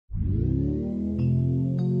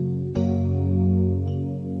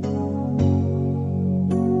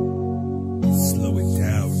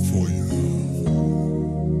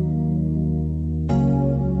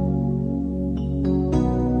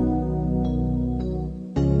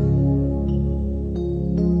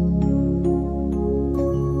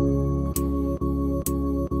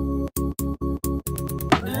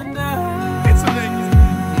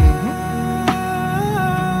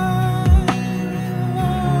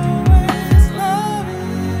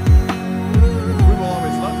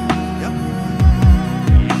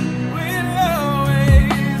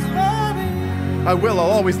I will,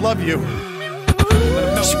 I'll always love you.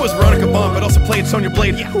 She was Veronica Bond, but also played Sonya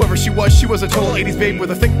Blade. Whoever she was a total 80s babe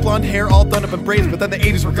with a thick blonde hair all done up in braids. But then the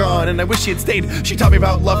 80s were gone, and I wish she had stayed. She taught me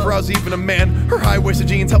about love before I was even a man. Her high-waisted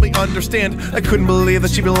jeans helped me understand. I couldn't believe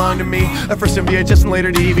that she belonged to me. At first in VHS and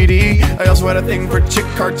later DVD. I also had a thing for chick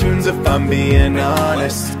cartoons, if I'm being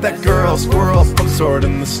honest. That girl squirrel from Sword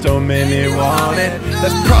in the Stone made me want it.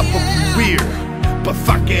 That's probably weird, but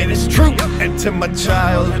fuck it, it's true. And to my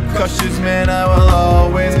childhood crushes, man, I will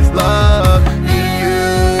always love you.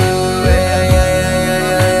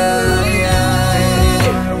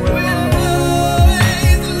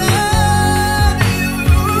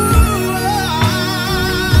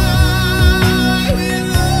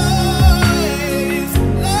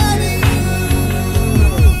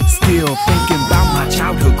 Still thinking about my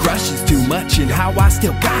childhood crushes too much, and how I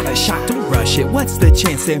still got a shot to rush it. What's the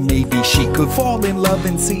chance that maybe she could fall in love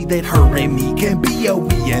and see that her and me can be a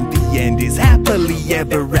we, and the end is happily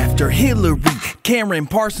ever after? Hillary, Karen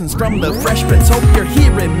Parsons from the Fresh Prince, hope you're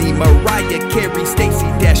hearing me. Mariah Carey, Stacey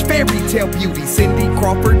Dash, Fairy Tale Beauty, Cindy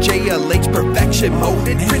Crawford, JLH, Perfection Mode,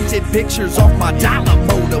 and printed pictures off my dollar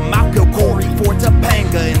modem. Malcolm Corey for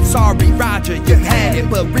Topanga, and sorry Roger, you had it,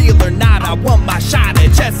 but real or not, I want my shot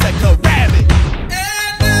at Jessica Rabbit.